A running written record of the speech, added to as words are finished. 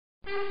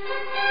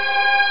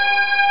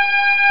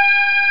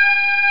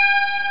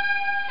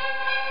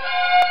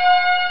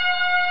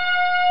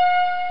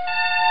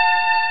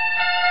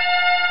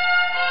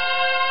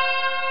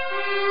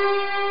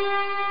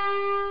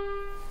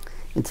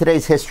In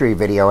today's history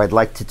video, I'd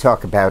like to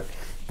talk about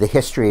the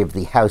history of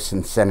the House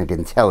and Senate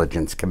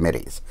Intelligence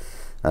Committees.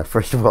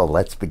 First of all,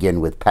 let's begin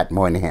with Pat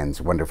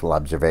Moynihan's wonderful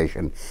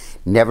observation: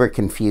 never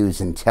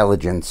confuse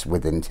intelligence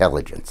with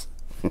intelligence.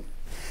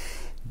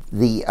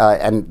 The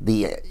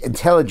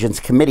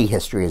Intelligence Committee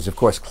history is, of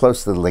course,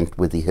 closely linked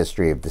with the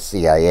history of the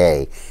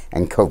CIA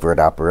and covert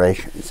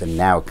operations, and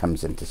now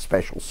comes into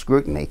special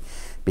scrutiny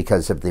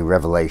because of the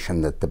revelation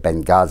that the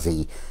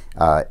Benghazi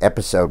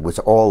episode was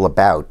all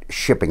about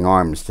shipping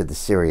arms to the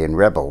Syrian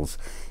rebels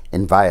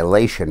in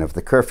violation of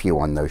the curfew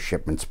on those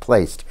shipments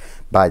placed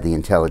by the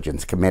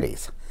intelligence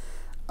committees.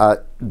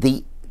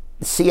 The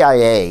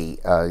CIA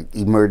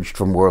emerged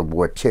from World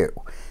War II,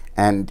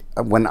 and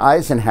when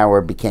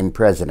Eisenhower became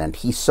president,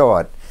 he saw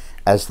it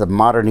as the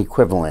modern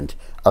equivalent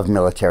of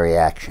military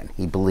action.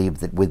 He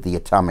believed that with the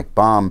atomic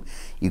bomb,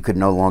 you could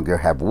no longer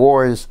have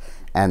wars,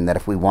 and that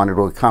if we wanted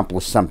to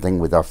accomplish something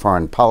with our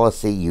foreign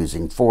policy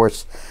using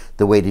force,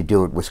 the way to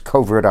do it was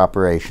covert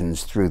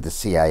operations through the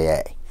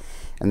CIA.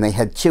 And they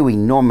had two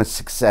enormous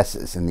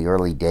successes in the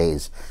early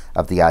days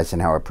of the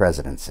Eisenhower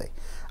presidency.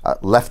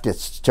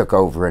 Leftists took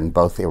over in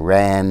both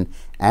Iran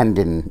and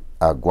in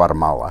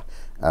Guatemala.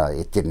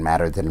 It didn't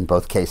matter that in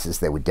both cases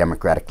they were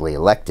democratically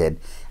elected,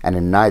 and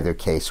in neither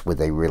case were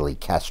they really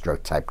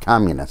Castro-type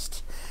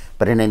communists.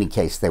 But in any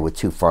case, they were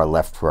too far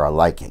left for our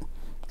liking.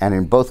 And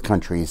in both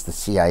countries, the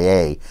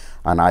CIA,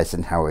 on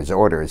Eisenhower's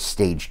orders,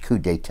 staged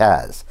coups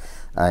d'etats.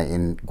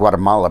 In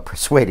Guatemala,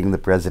 persuading the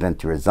president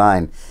to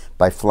resign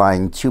by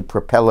flying two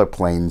propeller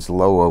planes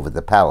low over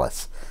the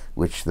palace,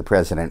 which the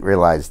president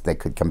realized they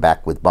could come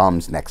back with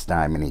bombs next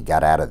time, and he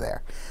got out of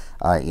there.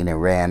 In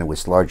Iran, it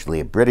was largely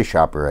a British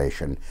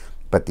operation,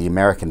 but the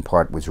American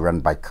part was run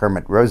by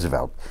Kermit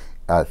Roosevelt,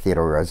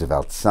 Theodore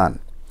Roosevelt's son.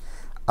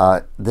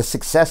 The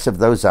success of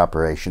those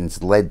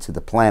operations led to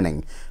the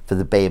planning for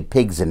the Bay of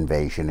Pigs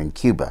invasion in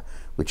Cuba,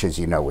 which, as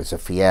you know, was a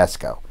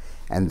fiasco,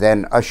 and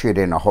then ushered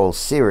in a whole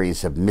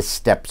series of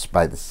missteps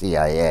by the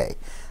CIA.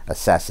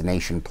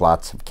 Assassination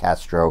plots of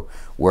Castro,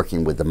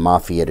 working with the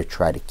mafia to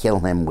try to kill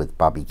him, with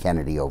Bobby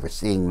Kennedy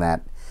overseeing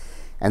that.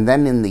 And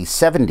then in the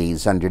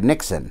 70s, under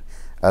Nixon,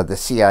 the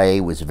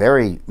CIA was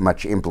very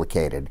much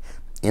implicated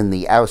in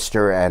the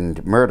ouster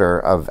and murder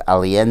of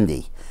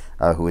Allende,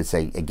 who is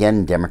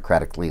again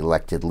democratically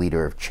elected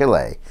leader of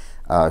Chile,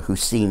 who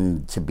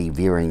seemed to be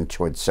veering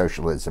towards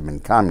socialism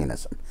and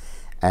communism.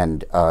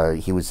 And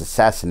he was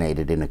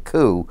assassinated in a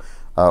coup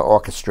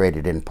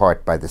orchestrated in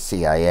part by the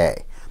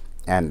CIA.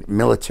 And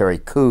military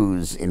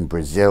coups in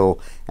Brazil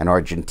and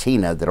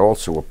Argentina that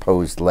also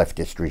opposed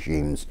leftist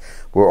regimes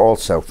were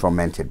also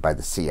fomented by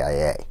the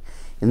CIA.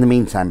 In the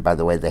meantime, by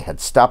the way, they had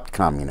stopped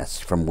communists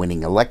from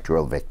winning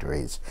electoral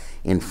victories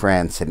in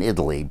France and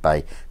Italy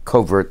by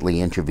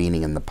covertly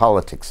intervening in the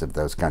politics of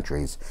those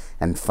countries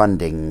and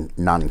funding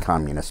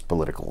non-communist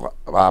political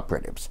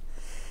operatives.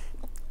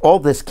 All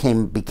this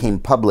became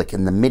public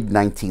in the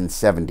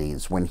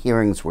mid-1970s when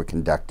hearings were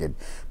conducted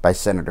by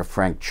Senator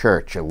Frank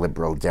Church, a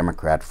liberal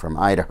Democrat from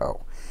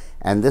Idaho.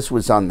 And this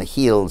was on the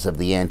heels of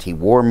the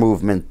anti-war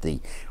movement, the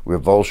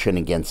revulsion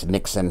against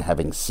Nixon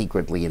having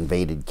secretly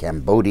invaded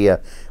Cambodia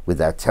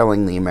without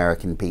telling the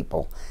American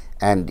people.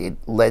 And it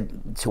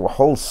led to a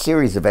whole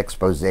series of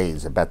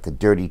exposés about the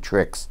dirty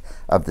tricks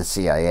of the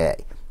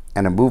CIA.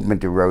 And a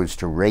movement arose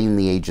to rein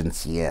the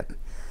agency in.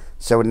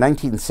 So in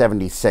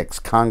 1976,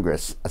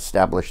 Congress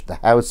established the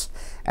House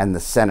and the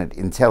Senate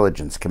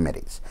Intelligence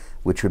Committees,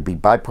 which would be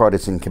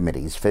bipartisan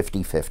committees,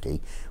 50-50,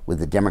 with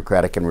a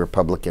Democratic and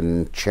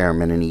Republican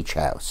chairman in each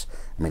house.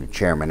 I mean, a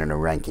chairman and a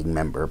ranking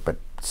member, but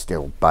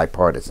still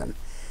bipartisan.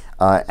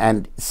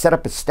 And set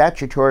up a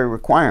statutory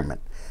requirement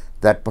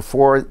that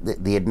before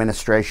the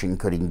administration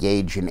could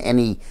engage in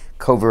any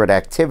covert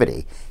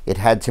activity, it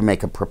had to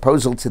make a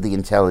proposal to the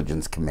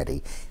Intelligence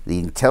Committee. The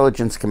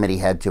Intelligence Committee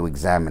had to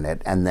examine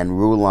it and then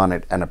rule on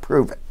it and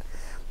approve it.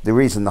 The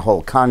reason the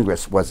whole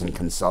Congress wasn't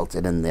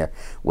consulted and there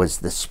was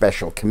this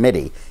special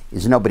committee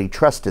is nobody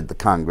trusted the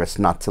Congress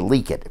not to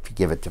leak it. If you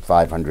give it to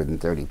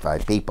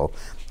 535 people,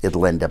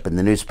 it'll end up in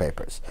the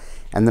newspapers.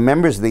 And the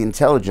members of the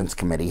Intelligence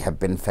Committee have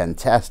been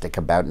fantastic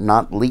about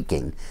not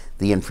leaking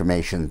the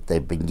information that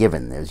they've been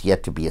given. There's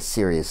yet to be a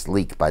serious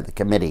leak by the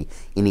committee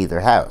in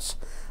either house.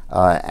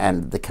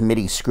 And the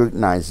committee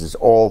scrutinizes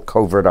all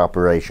covert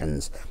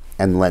operations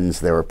and lends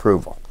their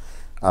approval.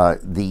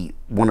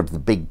 One of the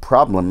big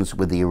problems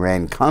with the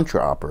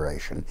Iran-Contra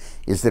operation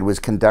is that it was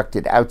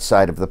conducted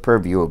outside of the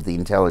purview of the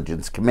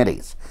intelligence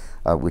committees,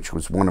 which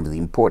was one of the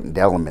important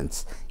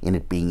elements in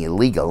it being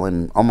illegal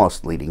and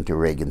almost leading to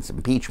Reagan's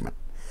impeachment.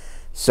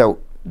 So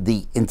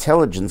the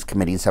intelligence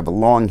committees have a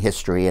long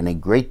history and a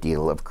great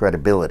deal of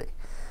credibility.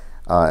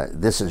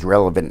 This is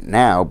relevant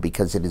now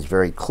because it is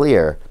very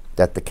clear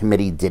that the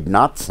committee did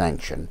not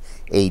sanction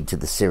aid to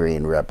the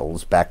Syrian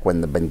rebels back when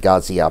the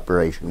Benghazi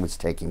operation was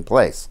taking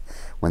place,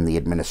 when the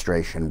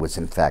administration was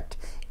in fact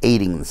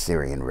aiding the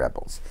Syrian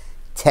rebels.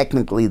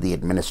 Technically, the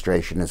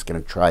administration is going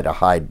to try to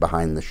hide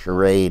behind the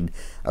charade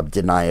of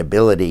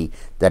deniability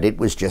that it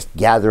was just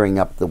gathering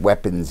up the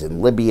weapons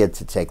in Libya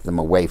to take them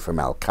away from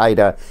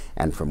al-Qaeda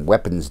and from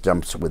weapons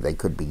dumps where they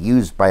could be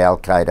used by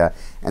al-Qaeda,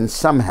 and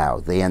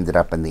somehow they ended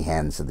up in the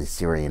hands of the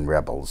Syrian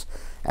rebels,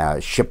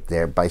 shipped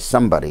there by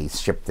somebody,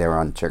 shipped there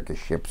on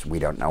Turkish ships. We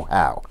don't know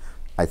how.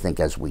 I think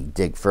as we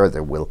dig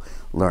further, we'll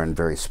learn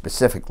very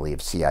specifically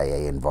of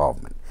CIA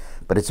involvement.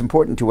 But it's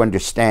important to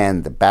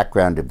understand the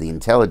background of the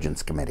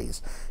intelligence committees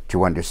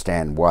to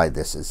understand why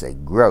this is a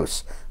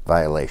gross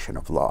violation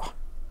of law.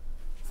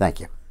 Thank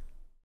you.